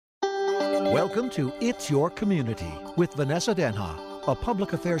Welcome to It's Your Community with Vanessa Denha, a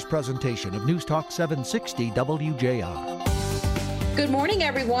public affairs presentation of News Talk 760 WJR. Good morning,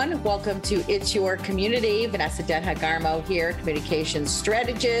 everyone. Welcome to It's Your Community. Vanessa Denha Garmo here, communications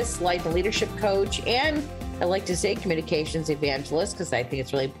strategist, life and leadership coach, and I like to say communications evangelist because I think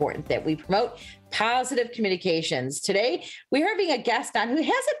it's really important that we promote positive communications. Today, we're having a guest on who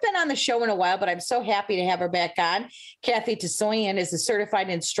hasn't been on the show in a while, but I'm so happy to have her back on. Kathy Tasoyan is a certified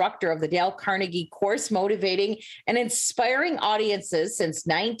instructor of the Dale Carnegie course, motivating and inspiring audiences since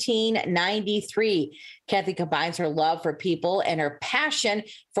 1993. Kathy combines her love for people and her passion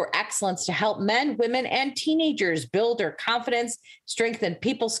for excellence to help men, women, and teenagers build their confidence, strengthen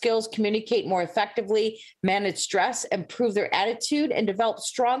people skills, communicate more effectively, manage stress, improve their attitude, and develop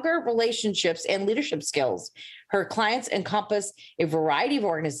stronger relationships and leadership skills. Her clients encompass a variety of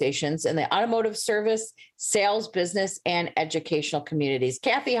organizations in the automotive service, sales, business, and educational communities.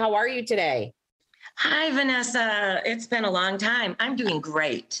 Kathy, how are you today? Hi, Vanessa. It's been a long time. I'm doing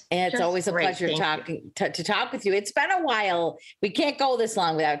great. And it's always a pleasure to talk with you. It's been a while. We can't go this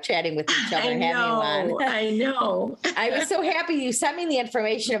long without chatting with each other and having you on. I know. I was so happy you sent me the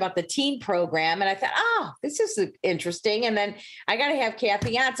information about the teen program. And I thought, oh, this is interesting. And then I got to have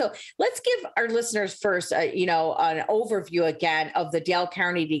Kathy on. So let's give our listeners first, an overview again of the Dale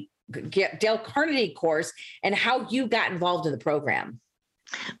Carnegie course and how you got involved in the program.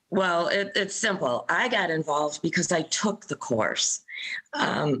 Well, it's simple. I got involved because I took the course.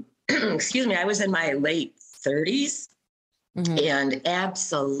 Excuse me. I was in my late 30s and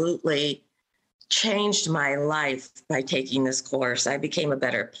absolutely changed my life by taking this course. I became a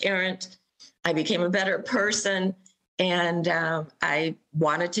better parent. I became a better person. And I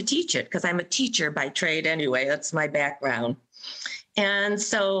wanted to teach it because I'm a teacher by trade anyway. That's my background. And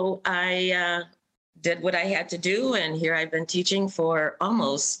so I did what I had to do. And here I've been teaching for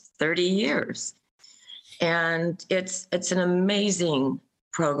almost 30 years. And it's an amazing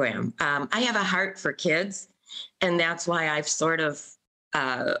program. I have a heart for kids, and that's why I've sort of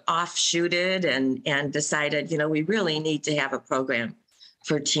offshooted and decided, we really need to have a program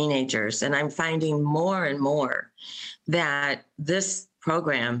for teenagers. And I'm finding more and more that this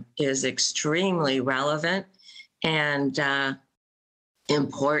program is extremely relevant and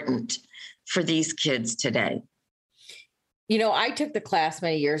important for these kids today. I took the class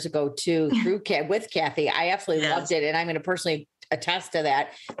many years ago too, with Kathy. I absolutely loved it. And I'm going to personally attest to that.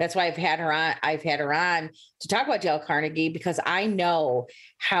 That's why I've had her on to talk about Dale Carnegie, because I know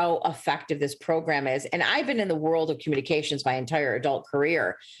how effective this program is. And I've been in the world of communications my entire adult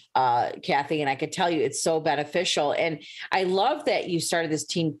career, Kathy, and I could tell you it's so beneficial. And I love that you started this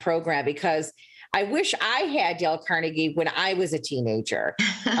teen program because I wish I had Dale Carnegie when I was a teenager.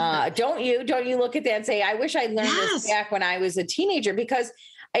 Don't you look at that and say, I wish I learned this back when I was a teenager, because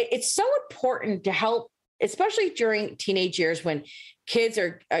it's so important to help, especially during teenage years when kids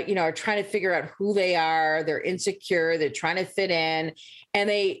are trying to figure out who they are. They're insecure. They're trying to fit in, and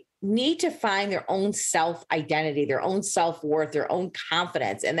they need to find their own self-identity, their own self-worth, their own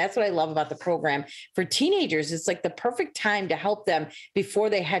confidence. And that's what I love about the program for teenagers. It's like the perfect time to help them before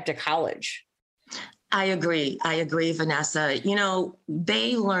they head to college. I agree, Vanessa.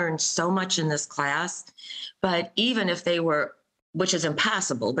 They learned so much in this class, but even if they were, which is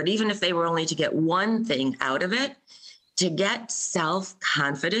impossible, but even if they were only to get one thing out of it, to get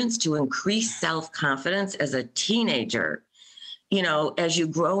self-confidence, to increase self-confidence as a teenager, as you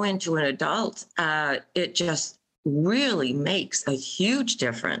grow into an adult, it just really makes a huge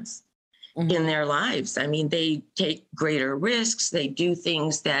difference in their lives. I mean, they take greater risks. They do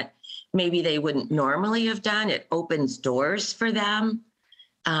things that maybe they wouldn't normally have done. It opens doors for them.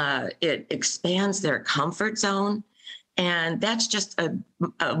 It expands their comfort zone. And that's just a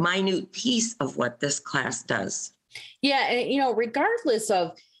minute piece of what this class does. Yeah. And, regardless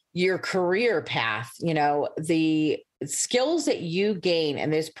of your career path, the skills that you gain in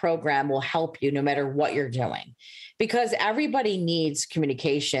this program will help you no matter what you're doing. Because everybody needs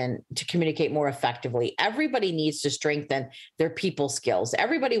communication to communicate more effectively. Everybody needs to strengthen their people skills.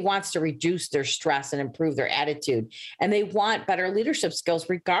 Everybody wants to reduce their stress and improve their attitude. And they want better leadership skills,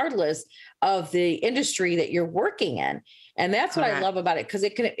 regardless of the industry that you're working in. And that's what I love about it, because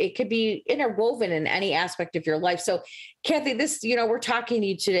it could be interwoven in any aspect of your life. So, Kathy, we're talking to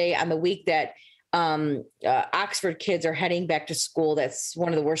you today on the week that Oxford kids are heading back to school. That's one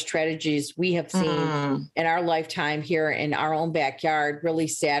of the worst tragedies we have seen in our lifetime here in our own backyard. Really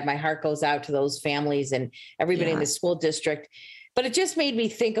sad. My heart goes out to those families and everybody in the school district. But it just made me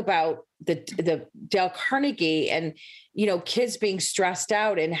think about the Dale Carnegie and, kids being stressed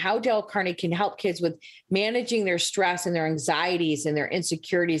out, and how Dale Carnegie can help kids with managing their stress and their anxieties and their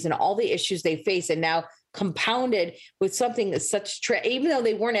insecurities and all the issues they face. And now compounded with something that's even though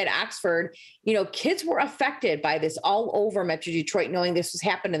they weren't at Oxford, kids were affected by this all over Metro Detroit, knowing this was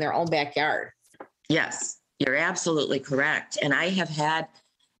happening in their own backyard. Yes, you're absolutely correct. And I have had,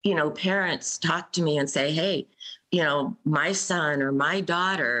 parents talk to me and say, hey, my son or my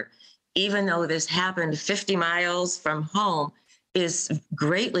daughter, even though this happened 50 miles from home, is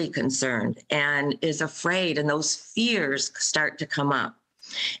greatly concerned and is afraid. And those fears start to come up.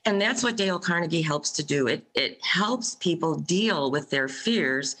 And that's what Dale Carnegie helps to do. It helps people deal with their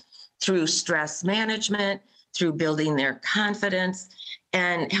fears through stress management, through building their confidence,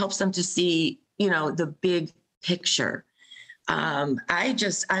 and helps them to see, the big picture. I'm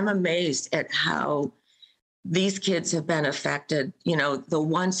amazed at how these kids have been affected, the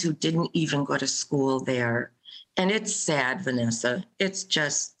ones who didn't even go to school there. And it's sad, Vanessa. It's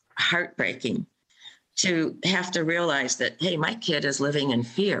just heartbreaking to have to realize that, hey, my kid is living in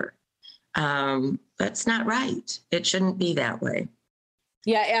fear. That's not right. It shouldn't be that way.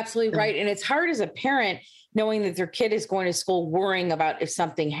 Yeah, absolutely right. And it's hard as a parent knowing that their kid is going to school worrying about if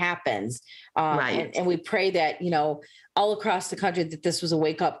something happens. Right. And we pray that, all across the country, that this was a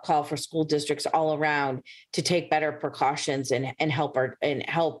wake up call for school districts all around to take better precautions and help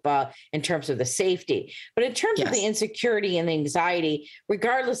in terms of the safety. But in terms of the insecurity and the anxiety,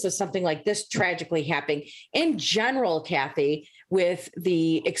 regardless of something like this tragically happening in general, Kathy, with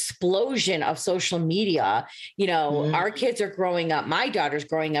the explosion of social media, our kids are growing up. My daughter's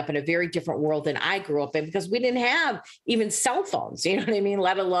growing up in a very different world than I grew up in, because we didn't have even cell phones, you know what I mean?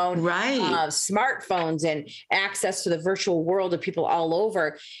 Let alone smartphones and access to the virtual world of people all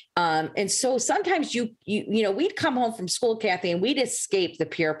over. And so sometimes we'd come home from school, Kathy, and we'd escape the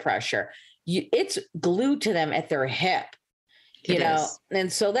peer pressure. It's glued to them at their hip.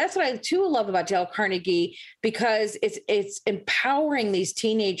 And so that's what I too love about Dale Carnegie, because it's empowering these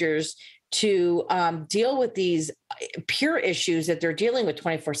teenagers to deal with these peer issues that they're dealing with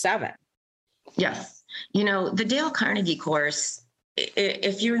 24/7. Yes. The Dale Carnegie course,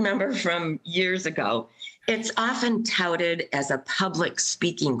 if you remember from years ago, it's often touted as a public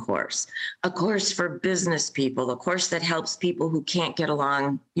speaking course, a course for business people, a course that helps people who can't get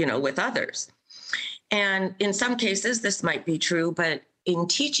along, with others. And in some cases, this might be true, but in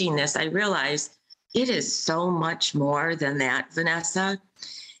teaching this, I realized it is so much more than that, Vanessa.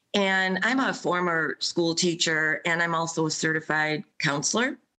 And I'm a former school teacher, and I'm also a certified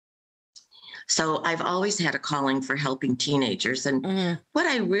counselor. So I've always had a calling for helping teenagers. And what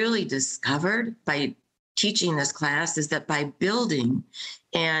I really discovered by teaching this class is that by building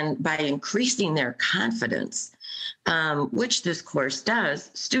and by increasing their confidence, which this course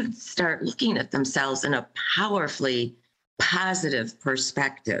does, students start looking at themselves in a powerfully positive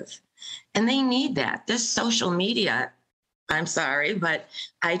perspective. And they need that. This social media, I'm sorry, but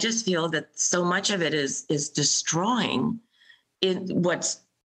I just feel that so much of it is destroying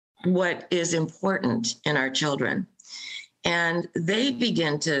what is important in our children. And they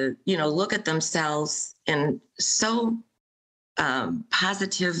begin to, look at themselves and so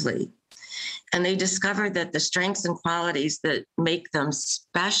positively. And they discover that the strengths and qualities that make them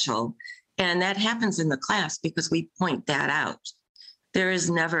special, and that happens in the class because we point that out. There is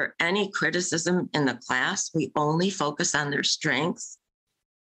never any criticism in the class. We only focus on their strengths.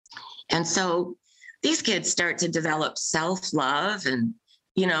 And so these kids start to develop self-love and,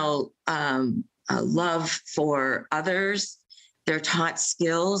 love for others. They're taught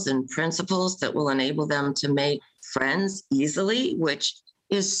skills and principles that will enable them to make friends easily, which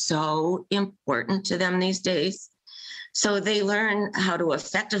is so important to them these days. So they learn how to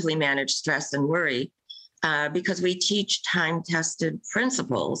effectively manage stress and worry because we teach time-tested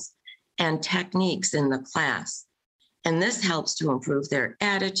principles and techniques in the class. And this helps to improve their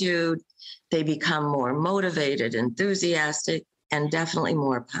attitude. They become more motivated, enthusiastic, and definitely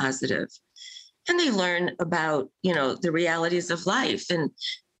more positive. And they learn about, the realities of life. And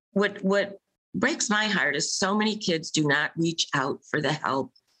what breaks my heart is so many kids do not reach out for the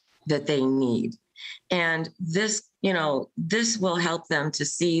help that they need. And this will help them to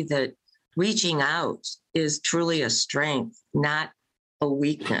see that reaching out is truly a strength, not a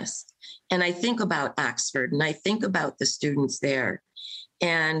weakness. And I think about Oxford and I think about the students there.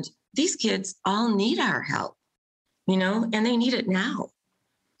 And these kids all need our help, and they need it now.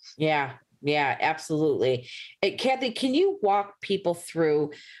 Yeah, absolutely. Kathy, can you walk people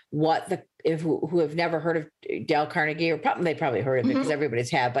through what who have never heard of Dale Carnegie, or they probably heard of it because everybody's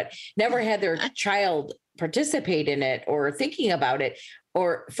had, but never had their child participate in it or thinking about it,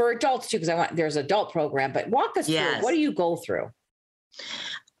 or for adults too, because there's adult program, but walk us through, what do you go through?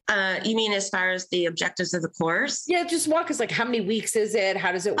 You mean as far as the objectives of the course? Yeah, just walk us, like, how many weeks is it?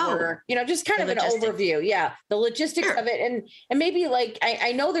 How does it work? Just kind of an overview. Yeah, the logistics of it. And maybe, like,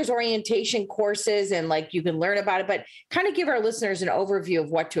 I know there's orientation courses and, like, you can learn about it, but kind of give our listeners an overview of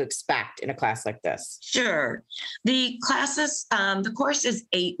what to expect in a class like this. Sure. The classes, the course is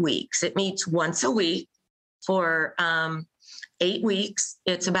 8 weeks. It meets once a week for 8 weeks.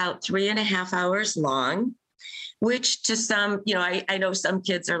 It's about 3.5 hours long, which to some, I know some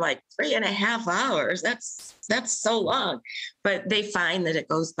kids are like 3.5 hours. That's so long, but they find that it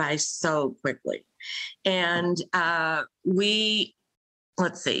goes by so quickly. And we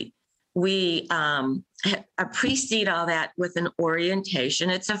precede all that with an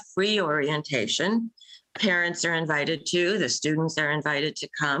orientation. It's a free orientation. Parents are invited to, the students are invited to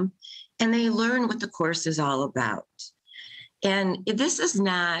come, and they learn what the course is all about. And this is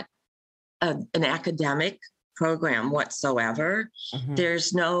not an academic program whatsoever. Mm-hmm.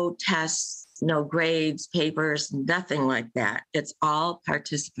 There's no tests, no grades, papers, nothing like that. It's all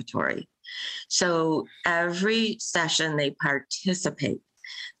participatory. So every session they participate.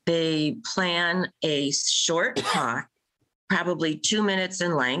 They plan a short talk, probably 2 minutes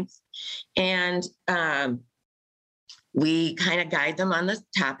in length, and we kind of guide them on the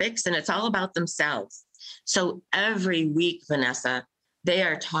topics, and it's all about themselves. So every week, Vanessa, they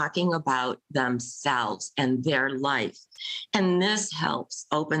are talking about themselves and their life. And this helps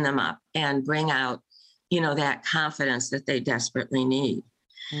open them up and bring out, that confidence that they desperately need.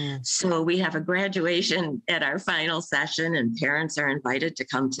 Mm. So we have a graduation at our final session, and parents are invited to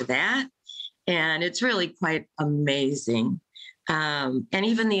come to that. And it's really quite amazing. And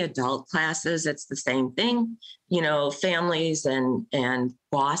even the adult classes, it's the same thing. Families and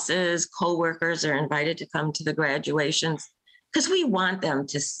bosses, coworkers are invited to come to the graduations, because we want them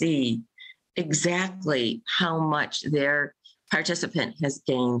to see exactly how much their participant has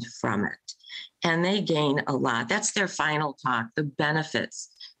gained from it. And they gain a lot. That's their final talk, the benefits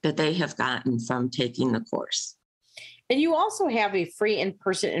that they have gotten from taking the course. And you also have a free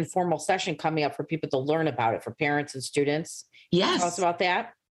in-person informal session coming up for people to learn about it, for parents and students. Yes. Tell us about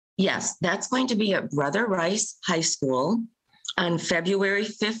that. Yes, that's going to be at Brother Rice High School on February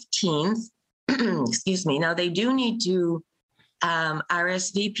 15th. Excuse me. Now, they do need to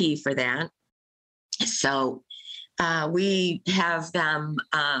RSVP for that. So we have them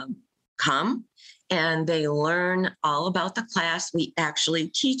come and they learn all about the class. We actually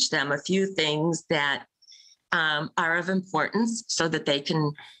teach them a few things that are of importance so that they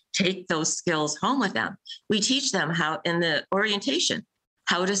can take those skills home with them. We teach them how, in the orientation,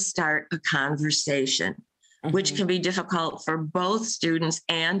 how to start a conversation, mm-hmm. which can be difficult for both students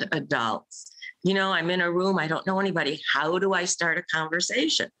and adults. I'm in a room, I don't know anybody. How do I start a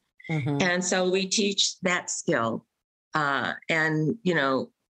conversation? Mm-hmm. And so we teach that skill. And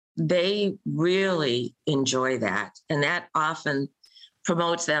they really enjoy that. And that often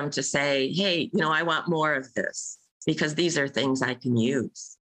promotes them to say, hey, I want more of this, because these are things I can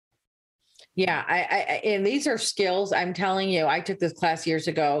use. Yeah, and these are skills. I'm telling you, I took this class years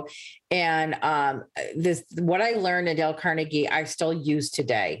ago, and what I learned at Dale Carnegie, I still use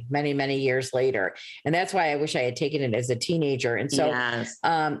today, many, many years later. And that's why I wish I had taken it as a teenager. And so, yes.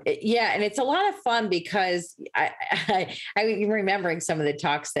 And it's a lot of fun, because I'm remembering some of the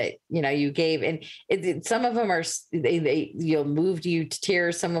talks that, you gave, and some of them are, you'll move you to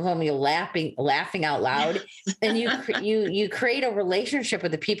tears. Some of them you're laughing out loud, and you create a relationship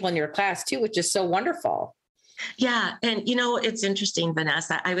with the people in your class too, which is so wonderful. Yeah. And, it's interesting,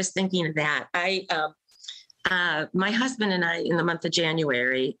 Vanessa. I was thinking of that. My husband and I, in the month of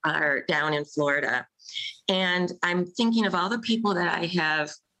January, are down in Florida. And I'm thinking of all the people that I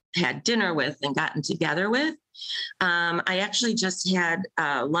have had dinner with and gotten together with. I actually just had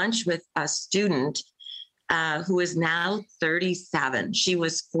lunch with a student who is now 37. She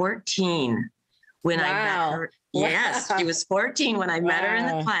was 14 when I met her. Wow. Yes, she was 14 when I met her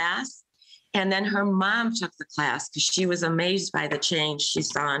in the class. And then her mom took the class because she was amazed by the change she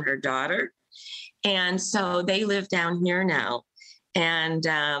saw in her daughter. And so they live down here now. And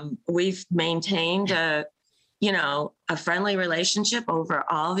we've maintained a friendly relationship over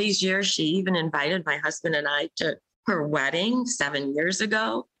all these years. She even invited my husband and I to her wedding 7 years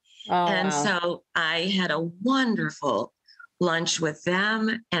ago. Oh, and wow. So I had a wonderful lunch with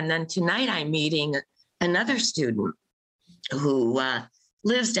them. And then tonight I'm meeting another student who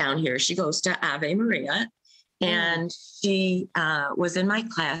lives down here. She goes to Ave Maria, and she was in my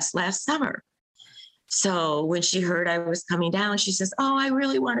class last summer. So when she heard I was coming down, she says, "Oh, I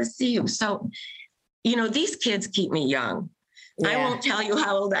really want to see you." So these kids keep me young. I Yeah. won't tell you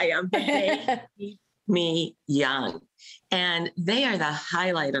how old I am, but they keep me young. And they are the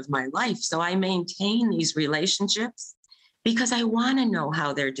highlight of my life. So I maintain these relationships because I want to know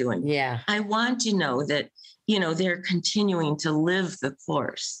how they're doing. Yeah. I want to know that, they're continuing to live the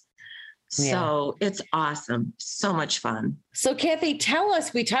course. So it's awesome. So much fun. So Kathy, tell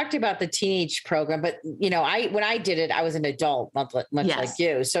us, we talked about the teenage program, but when I did it, I was an adult, much like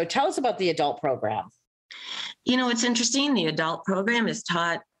you. So tell us about the adult program. It's interesting. The adult program is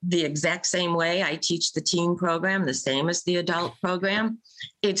taught the exact same way I teach the teen program, the same as the adult program.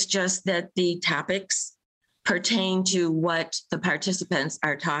 It's just that the topics pertain to what the participants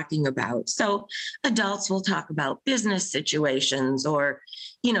are talking about. So adults will talk about business situations or,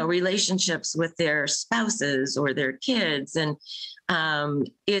 relationships with their spouses or their kids. And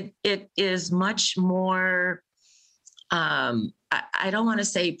it is much more, I don't want to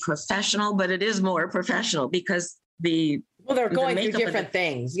say professional, but it is more professional because they're going through different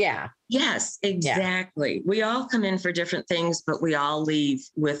things. Yeah. Yes, exactly. Yeah. We all come in for different things, but we all leave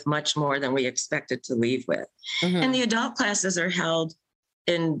with much more than we expected to leave with. Mm-hmm. And the adult classes are held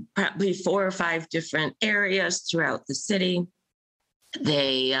in probably 4 or 5 different areas throughout the city.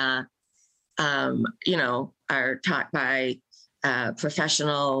 They, are taught by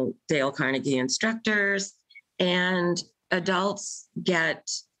professional Dale Carnegie instructors, and adults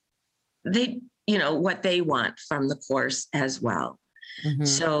get what they want from the course as well. Mm-hmm.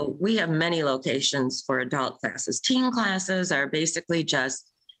 So we have many locations for adult classes. Teen classes are basically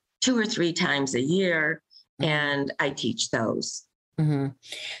just 2 or 3 times a year, and I teach those. Mm-hmm.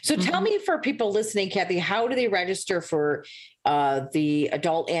 So tell me, for people listening, Kathy, how do they register for the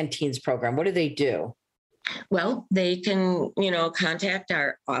adult and teens program? What do they do? Well, they can, contact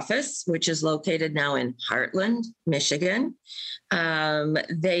our office, which is located now in Heartland, Michigan.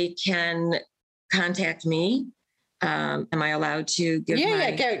 They can contact me. Am I allowed to give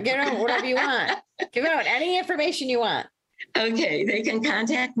get out whatever you want. Give out any information you want. Okay, they can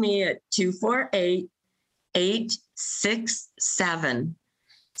contact me at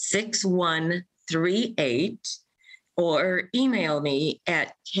 248-867-6138 or email me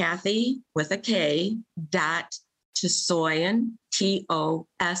at Kathy with a K .Tosoyan, TOSOIAN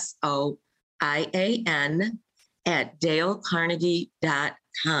at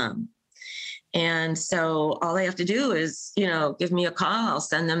dalecarnegie.com. And so all they have to do is, give me a call. I'll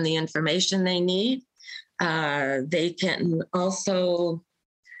send them the information they need. They can also,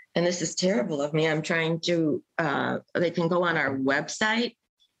 and this is terrible of me, they can go on our website.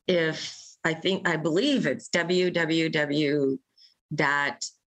 I believe it's www.SEMI,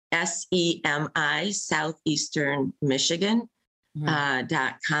 Southeastern Michigan.com.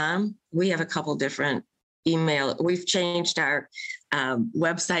 We have a couple different email. We've changed our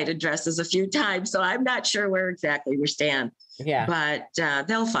website addresses a few times, so I'm not sure where exactly we stand. Yeah, but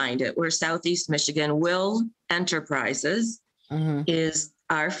they'll find it. We're Southeast Michigan. Will Enterprises is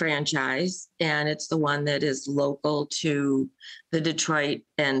our franchise, and it's the one that is local to the Detroit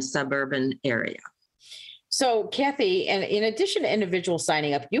and suburban area. So, Kathy, and in addition to individuals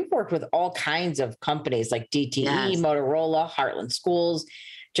signing up, you've worked with all kinds of companies like DTE, Motorola, Heartland Schools,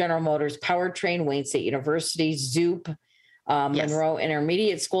 General Motors Powertrain, Wayne State University, Zoop, Monroe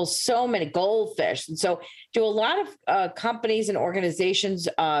Intermediate School, so many, Goldfish. And so do a lot of companies and organizations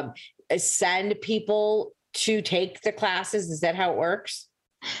send people to take the classes? Is that how it works?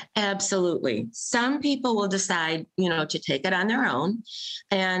 Absolutely. Some people will decide, to take it on their own.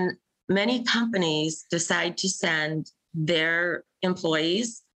 And many companies decide to send their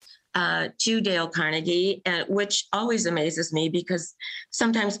employees to Dale Carnegie, which always amazes me because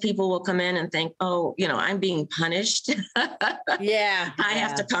sometimes people will come in and think, oh, I'm being punished. Yeah. I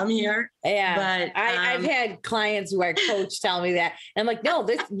have to come here. Yeah. But I've had clients who I coach tell me that. And I'm like, no,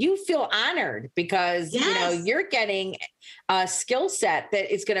 you feel honored because, you're getting a skill set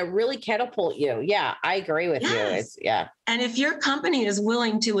that is going to really catapult you. Yeah, I agree with you. And if your company is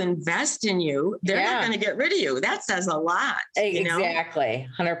willing to invest in you, they're not going to get rid of you. That says a lot. Exactly.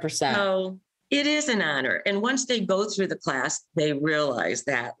 100%. So it is an honor. And once they go through the class, they realize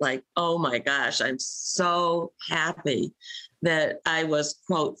that, like, oh my gosh, I'm so happy that I was,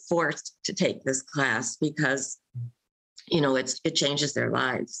 quote, forced to take this class because, it changes their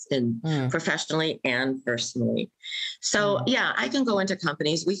lives professionally and personally. So I can go into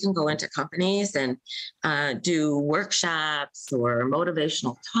companies. We can go into companies and do workshops or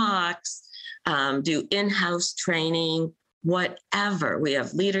motivational talks, do in-house training, whatever. We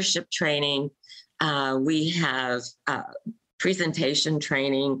have leadership training. We have presentation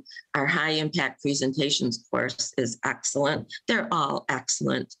training. Our high impact presentations course is excellent. They're all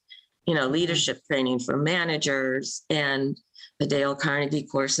excellent. leadership training for managers. And the Dale Carnegie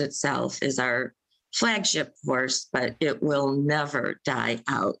course itself is our flagship course, but it will never die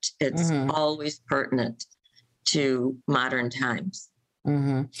out. It's always pertinent to modern times.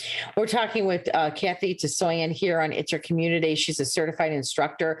 We're talking with Kathy Tsoyan here on It's Your Community. She's a certified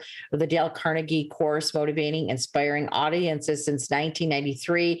instructor of the Dale Carnegie course, Motivating Inspiring Audiences, since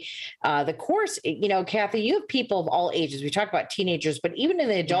 1993. The course, Kathy, you have people of all ages. We talk about teenagers, but even in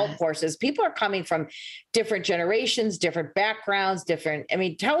the adult courses, people are coming from different generations, different backgrounds,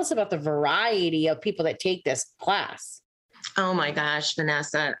 tell us about the variety of people that take this class. Oh my gosh,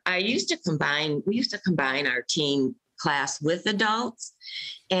 Vanessa. We used to combine our teen class with adults,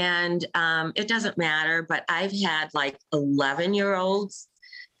 and it doesn't matter, but I've had like 11-year-olds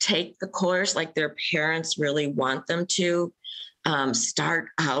take the course, like their parents really want them to start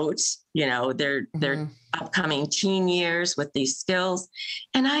out, their upcoming teen years with these skills.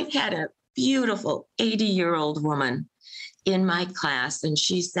 And I've had a beautiful 80-year-old woman in my class, and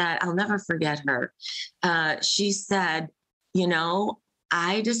she said, I'll never forget her. She said,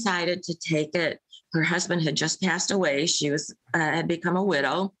 I decided to take it. Her husband had just passed away. She had become a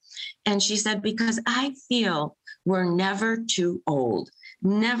widow. And she said, because I feel we're never too old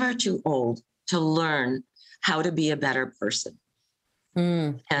to learn how to be a better person.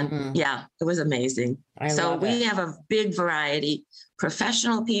 And it was amazing. We have a big variety.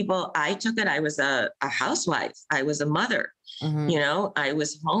 Professional people. I took it. I was a housewife. I was a mother. I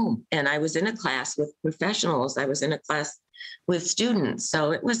was home, and I was in a class with professionals. I was in a class with students.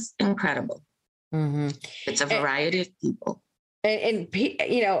 So it was incredible. It's a variety of people. And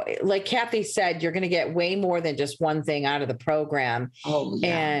like Kathy said, you're going to get way more than just one thing out of the program. Oh,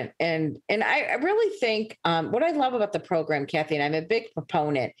 yeah. And I really think what I love about the program, Kathy, and I'm a big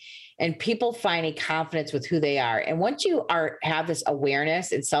proponent, and people finding confidence with who they are. And once you have this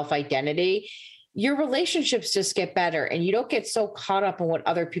awareness and self-identity, your relationships just get better, and you don't get so caught up in what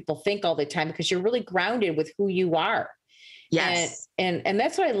other people think all the time, because you're really grounded with who you are. Yes. And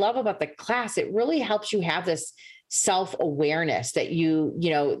that's what I love about the class. It really helps you have this self-awareness that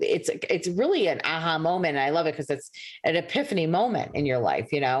it's really an aha moment. And I love it because it's an epiphany moment in your life,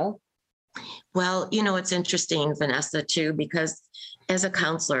 Well, it's interesting, Vanessa, too, because as a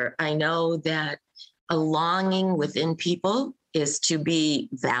counselor, I know that a longing within people is to be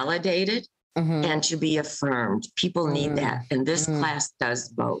validated and to be affirmed. People need that. And this class does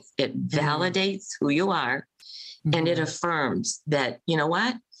both. It validates who you are. And it affirms that,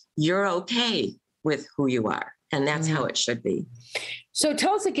 you're okay with who you are. And that's how it should be. So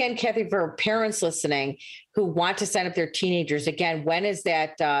tell us again, Kathy, for parents listening who want to sign up their teenagers, again, when is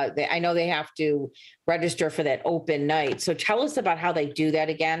that? I know they have to register for that open night. So tell us about how they do that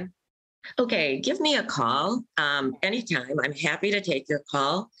again. Okay. Give me a call anytime. I'm happy to take your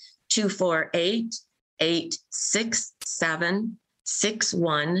call.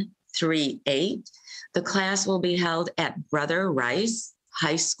 248-867-6138. The class will be held at Brother Rice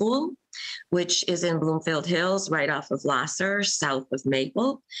High School, which is in Bloomfield Hills, right off of Lasser, south of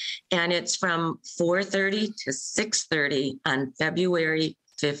Maple. And it's from 4:30 to 6:30 on February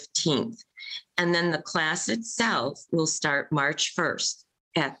 15th. And then the class itself will start March 1st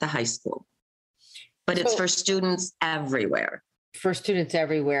at the high school. But it's for students everywhere.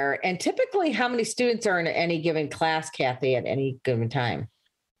 And typically, how many students are in any given class, Kathy, at any given time?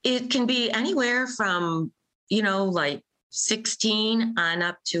 It can be anywhere from, like 16 on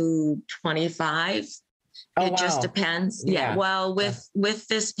up to 25. It just depends. Yeah. Well, with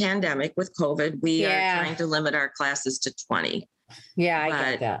this pandemic, with COVID, we are trying to limit our classes to 20. Yeah, I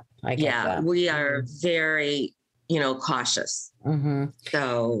get that. We are very, cautious.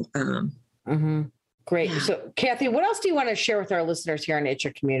 So, great. Yeah. So, Kathy, what else do you want to share with our listeners here on It's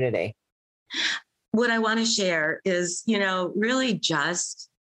Your Community? What I want to share is, really just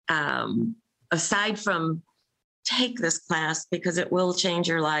aside from take this class because it will change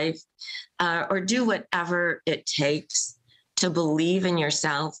your life, or do whatever it takes to believe in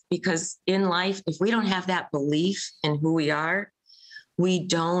yourself. Because in life, if we don't have that belief in who we are, we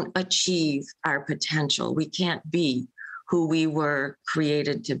don't achieve our potential. We can't be who we were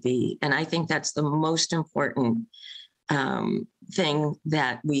created to be. And I think that's the most important thing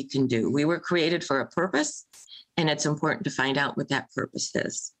that we can do. We were created for a purpose, and it's important to find out what that purpose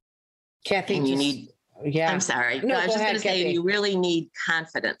is. Kathy, and I'm sorry. No, I was just going to say, you really need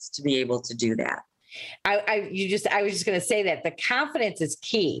confidence to be able to do that. I was just going to say that the confidence is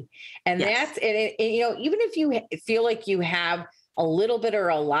key. And that's, even if you feel like you have a little bit or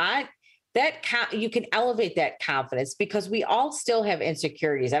a lot, you can elevate that confidence, because we all still have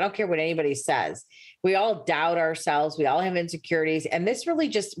insecurities. I don't care what anybody says. We all doubt ourselves. We all have insecurities. And this really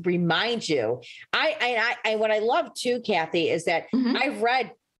just reminds you. What I love too, Kathy, is that I've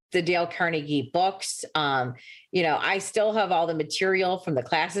read the Dale Carnegie books. I still have all the material from the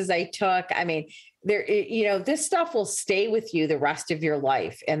classes I took. I mean, this stuff will stay with you the rest of your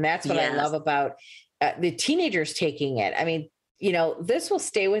life. And that's what I love about the teenagers taking it. I mean, this will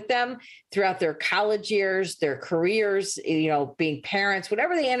stay with them throughout their college years, their careers, being parents,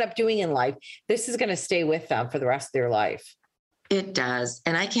 whatever they end up doing in life. This is going to stay with them for the rest of their life. It does.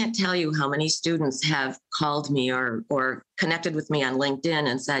 And I can't tell you how many students have called me or connected with me on LinkedIn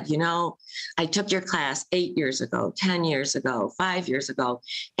and said, I took your class 8 years ago, 10 years ago, 5 years ago,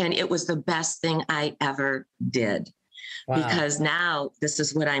 and it was the best thing I ever did. Wow. Because now this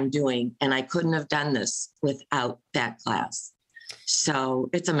is what I'm doing, and I couldn't have done this without that class. So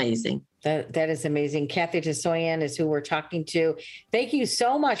it's amazing. That is amazing. Kathy Tsoyan is who we're talking to. Thank you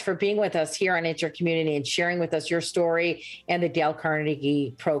so much for being with us here on Intercommunity and sharing with us your story and the Dale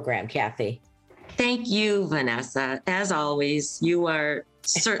Carnegie program, Kathy. Thank you, Vanessa. As always, you are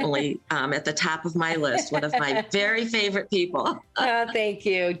certainly at the top of my list, one of my very favorite people. Thank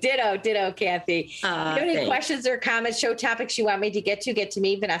you. Ditto, Kathy. If you have any questions or comments, show topics you want me to get to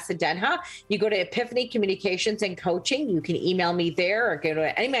me, Vanessa Denha. You go to Epiphany Communications and Coaching. You can email me there or go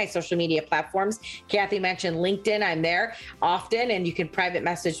to any of my social media platforms. Kathy mentioned LinkedIn. I'm there often, and you can private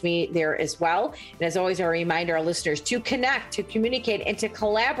message me there as well. And as always, a reminder, our listeners to connect, to communicate, and to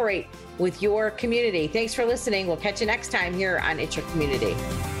collaborate with your community. Thanks for listening. We'll catch you next time here on Intercommunity.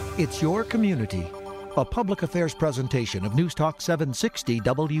 It's Your Community, a public affairs presentation of News Talk 760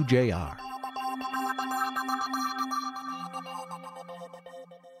 WJR.